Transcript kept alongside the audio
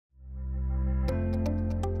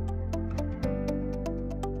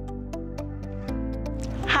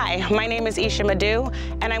Hi, my name is Isha Madhu,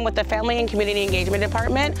 and I'm with the Family and Community Engagement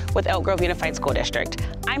Department with Elk Grove Unified School District.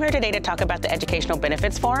 I'm here today to talk about the Educational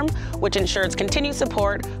Benefits Form, which ensures continued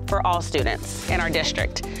support for all students in our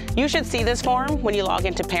district. You should see this form when you log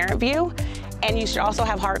into ParentVue, and you should also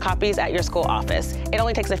have hard copies at your school office. It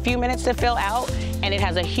only takes a few minutes to fill out, and it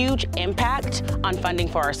has a huge impact on funding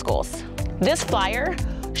for our schools. This flyer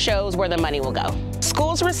shows where the money will go.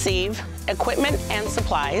 Schools receive equipment and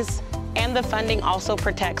supplies, and the funding also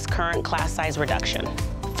protects current class size reduction.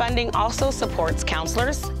 Funding also supports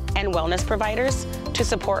counselors and wellness providers to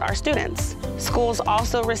support our students. Schools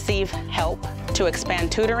also receive help to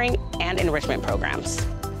expand tutoring and enrichment programs.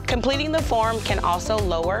 Completing the form can also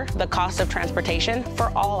lower the cost of transportation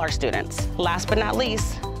for all our students. Last but not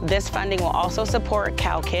least, this funding will also support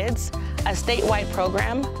Cal Kids, a statewide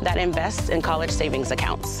program that invests in college savings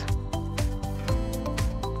accounts.